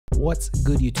What's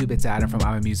good, YouTube? It's Adam from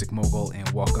I'm a Music Mogul, and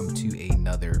welcome to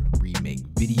another remake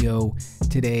video.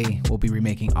 Today we'll be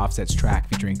remaking Offset's track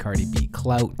featuring Cardi B,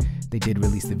 Clout. They did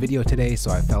release the video today, so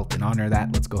I felt in honor of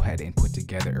that, let's go ahead and put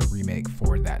together a remake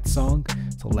for that song.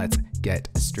 So let's get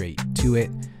straight to it.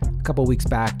 A couple weeks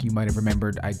back, you might have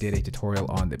remembered I did a tutorial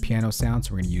on the piano sound,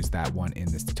 so we're going to use that one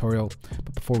in this tutorial.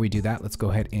 But before we do that, let's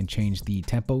go ahead and change the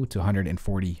tempo to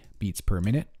 140 beats per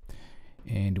minute.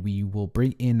 And we will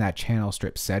bring in that channel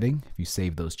strip setting. If you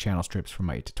save those channel strips from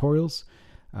my tutorials,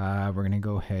 we're going to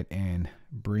go ahead and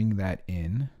bring that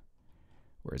in.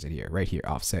 Where is it here? Right here,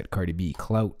 Offset, Cardi B,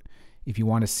 Clout. If you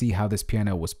want to see how this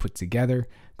piano was put together,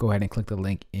 go ahead and click the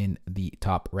link in the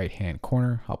top right hand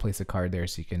corner. I'll place a card there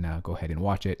so you can go ahead and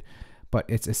watch it. But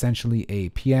it's essentially a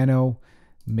piano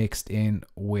mixed in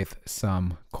with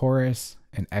some chorus,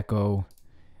 an echo,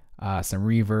 some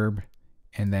reverb,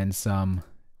 and then some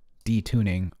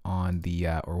detuning on the,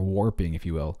 or warping if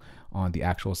you will, on the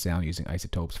actual sound using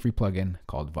Isotope's free plugin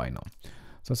called Vinyl.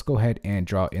 So let's go ahead and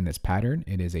draw in this pattern.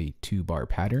 It is a 2-bar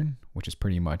pattern, which is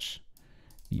pretty much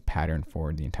the pattern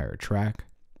for the entire track.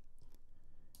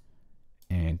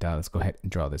 And let's go ahead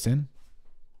and draw this in.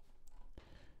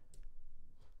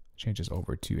 Change this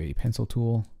over to a pencil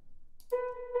tool.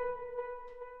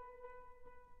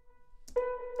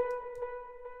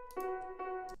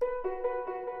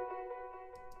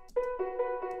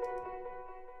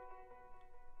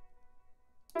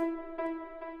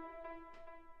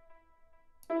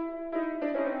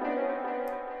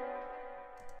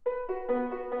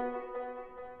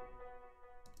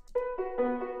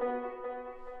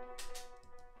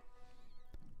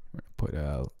 Put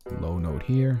a low note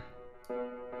here.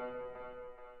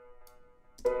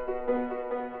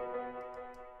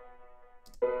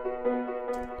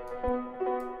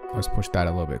 Let's push that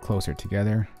a little bit closer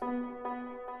together.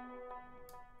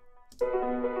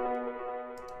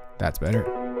 That's better.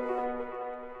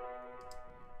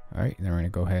 All right, then we're gonna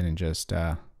go ahead and just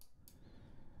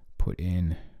put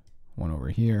in one over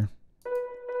here.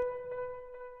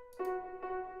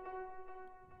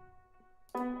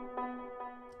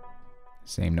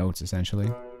 Same notes essentially.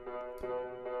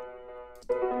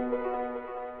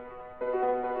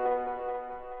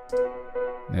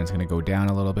 And it's going to go down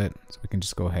a little bit, so we can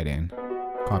just go ahead and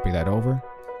copy that over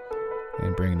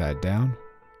and bring that down.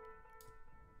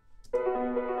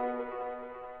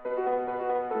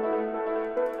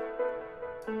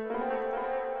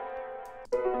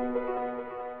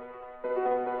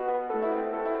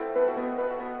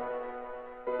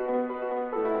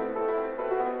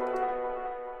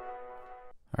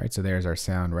 All right, so there's our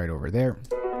sound right over there.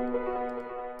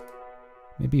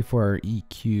 Maybe for our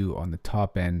EQ on the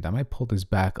top end, I might pull this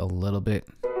back a little bit.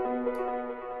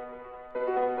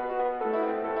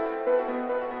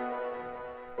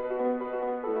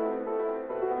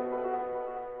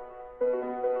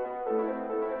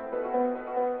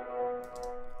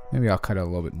 Maybe I'll cut out a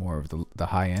little bit more of the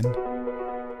high end.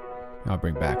 I'll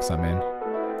bring back some in.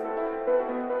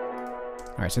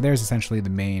 All right, so there's essentially the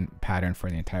main pattern for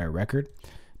the entire record.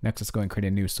 Next, let's go and create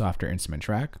a new softer instrument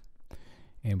track.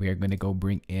 And we are going to go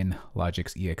bring in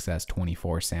Logic's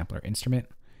EXS24 sampler instrument.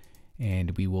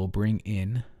 And we will bring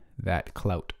in that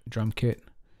Clout drum kit,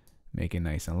 make it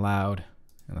nice and loud.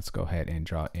 And let's go ahead and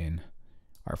draw in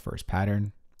our first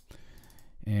pattern.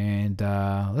 And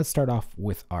let's start off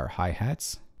with our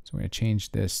hi-hats. So we're going to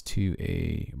change this to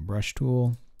a brush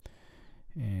tool.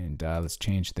 And let's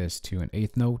change this to an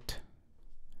 8th note.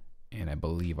 And I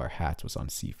believe our hats was on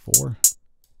C4.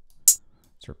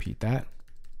 Let's repeat that.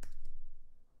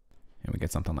 And we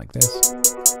get something like this.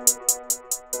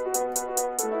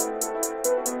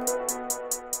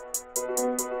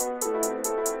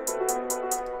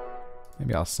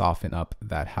 Maybe I'll soften up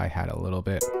that hi-hat a little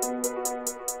bit.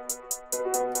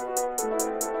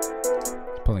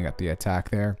 Pulling up the attack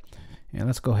there. And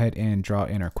let's go ahead and draw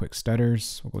in our quick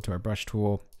stutters. We'll go to our brush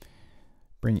tool,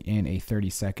 bring in a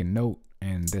 30-second note,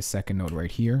 and this second note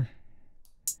right here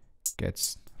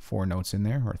gets 4 notes in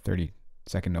there, or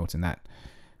 30-second notes in that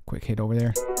quick hit over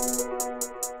there.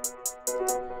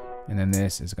 And then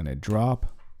this is going to drop.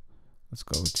 Let's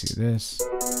go to this.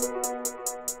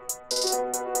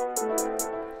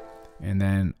 And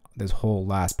then this whole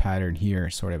last pattern here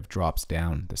sort of drops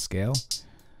down the scale.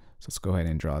 So let's go ahead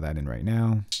and draw that in right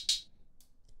now.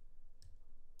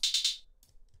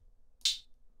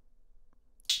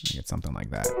 Get something like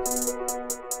that.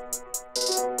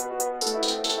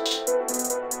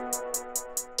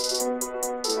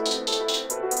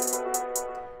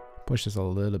 Push this a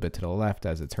little bit to the left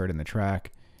as it's heard in the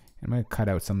track. I'm going to cut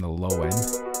out some of the low end.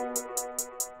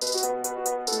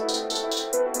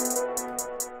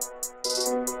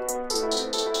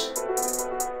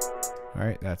 All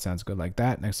right, that sounds good like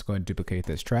that. Next, go ahead and duplicate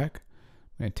this track.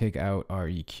 I'm going to take out our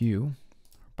EQ.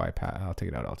 Bypass. I'll take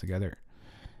it out altogether.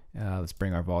 Let's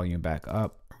bring our volume back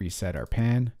up, reset our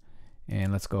pan,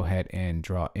 and let's go ahead and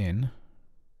draw in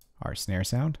our snare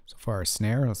sound. So for our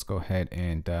snare, let's go ahead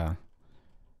and I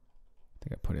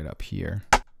think I put it up here.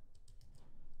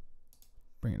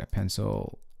 Bring in a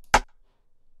pencil,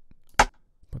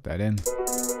 put that in.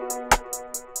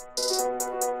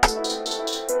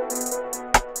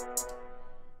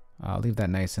 I'll leave that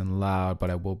nice and loud,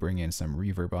 but I will bring in some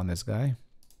reverb on this guy.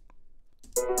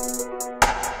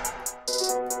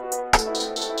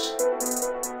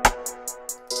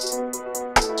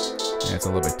 Yeah, it's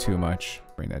a little bit too much.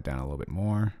 Bring that down a little bit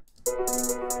more.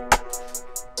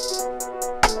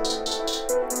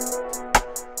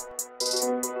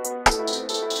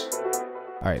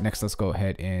 All right, next let's go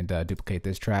ahead and duplicate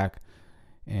this track,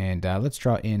 and let's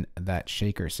draw in that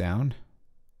shaker sound.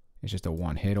 It's just a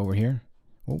one hit over here.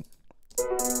 Oh.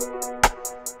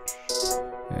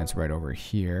 And it's right over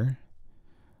here.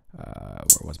 Where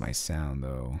was my sound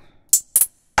though?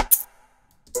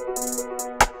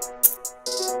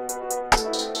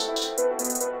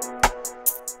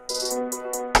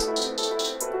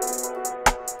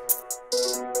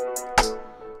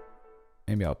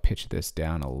 Maybe I'll pitch this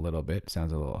down a little bit.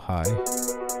 Sounds a little high.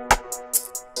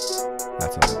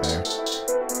 That's a little better.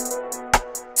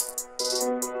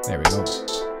 There we go.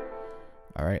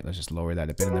 All right, let's just lower that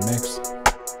a bit in the mix.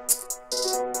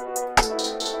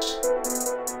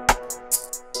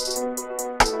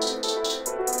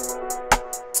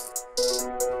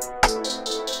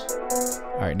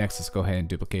 All right, next let's go ahead and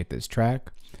duplicate this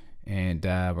track, and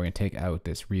we're gonna take out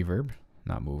this reverb,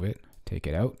 not move it, take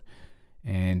it out.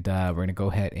 And we're going to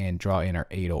go ahead and draw in our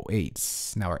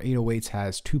 808s. Now our 808s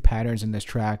has two patterns in this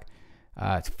track.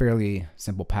 It's a fairly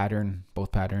simple pattern,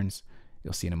 both patterns.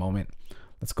 You'll see in a moment.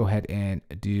 Let's go ahead and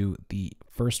do the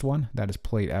first one that is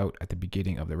played out at the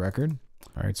beginning of the record.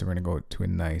 All right, so we're going to go to a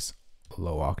nice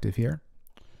low octave here.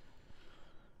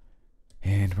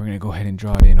 And we're going to go ahead and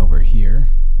draw it in over here.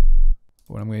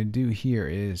 What I'm going to do here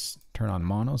is turn on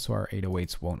mono so our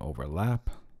 808s won't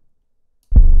overlap.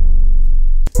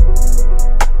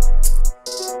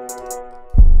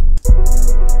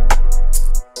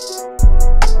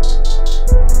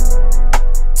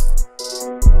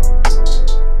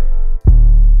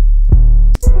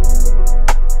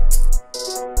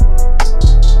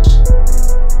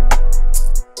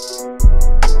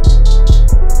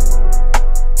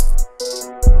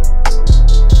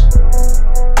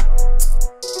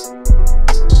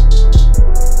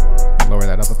 Lower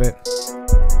that up a bit.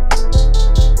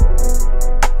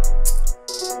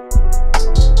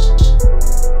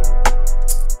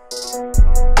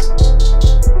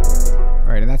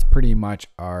 Pretty much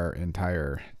our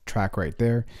entire track right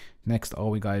there. Next,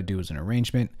 all we got to do is an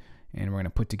arrangement, and we're going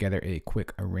to put together a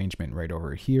quick arrangement right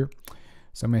over here.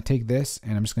 So I'm going to take this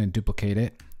and I'm just going to duplicate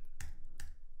it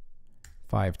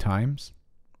 5 times,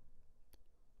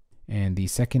 and the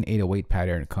second 808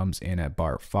 pattern comes in at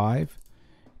bar 5,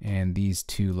 and these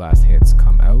two last hits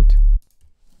come out.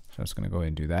 So I'm just going to go ahead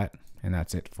and do that, and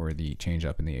that's it for the change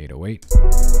up in the 808.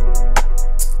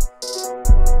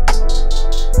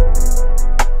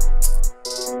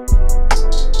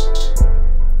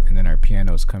 And then our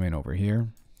pianos come in over here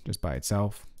just by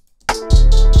itself.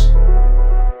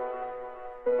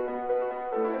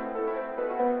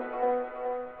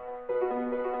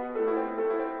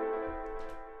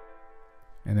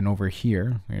 And then over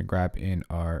here, we're going to grab in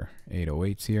our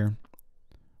 808s here,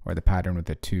 or the pattern with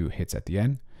the 2 hits at the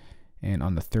end. And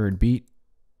on the third beat,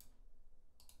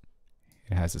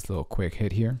 it has this little quick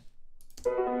hit here.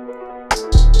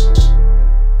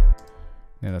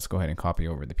 Now let's go ahead and copy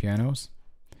over the pianos.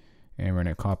 And we're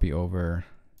going to copy over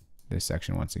this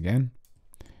section once again.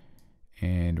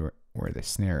 And where the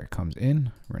snare comes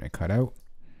in, we're going to cut out.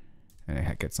 And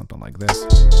it gets something like this.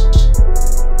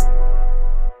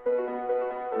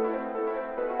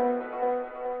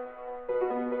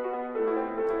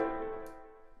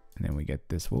 And then we get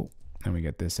this, and we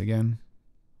get this again.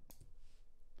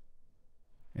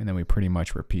 And then we pretty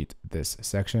much repeat this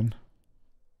section.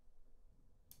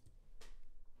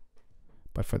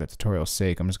 But for the tutorial's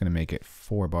sake, I'm just going to make it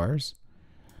 4 bars.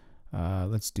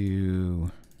 Let's do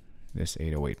this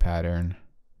 808 pattern.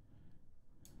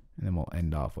 And then we'll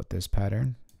end off with this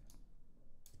pattern.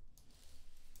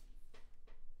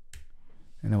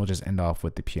 And then we'll just end off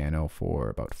with the piano for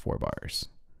about 4 bars.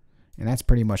 And that's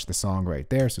pretty much the song right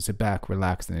there. So sit back,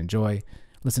 relax, and enjoy.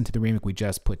 Listen to the remake we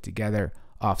just put together.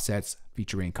 Offsets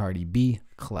featuring Cardi B,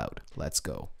 Clout. Let's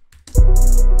go.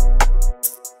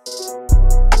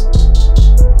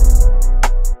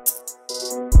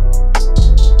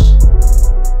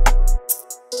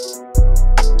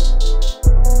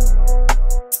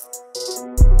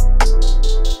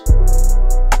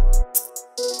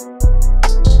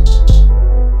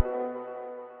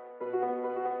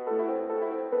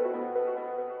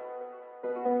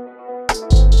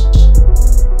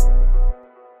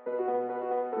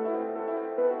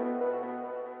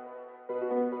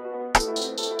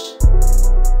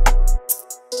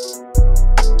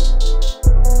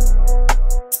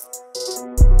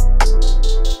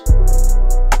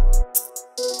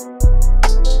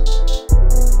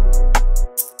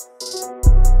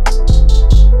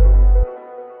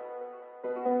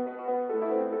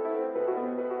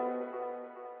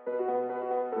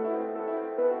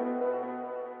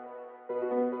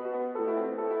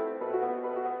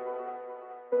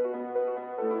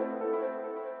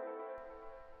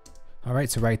 Alright,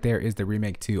 so right there is the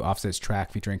Remake 2 Offsets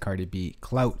track featuring Cardi B,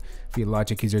 Clout. For you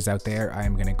Logic users out there, I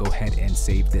am going to go ahead and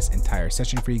save this entire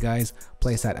session for you guys.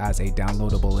 Place that as a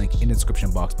downloadable link in the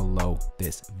description box below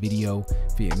this video.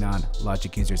 For you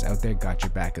non-Logic users out there, got your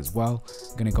back as well.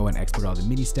 I'm going to go and export all the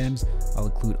MIDI stems. I'll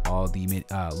include all the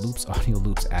loops, audio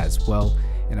loops as well.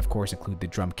 And of course include the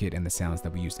drum kit and the sounds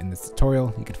that we used in this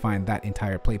tutorial. You can find that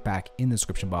entire playback in the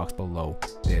description box below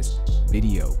this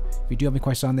video. If you do have any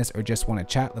questions on this or just want to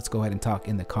chat, let's go ahead and talk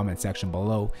in the comment section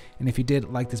below. And if you did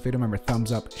like this video, remember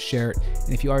thumbs up, share it.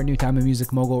 And if you are new to IAMM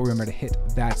Music Mogul, remember to hit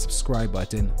that subscribe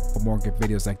button for more good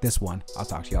videos like this one. I'll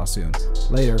talk to y'all soon.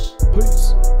 Later.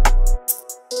 Peace.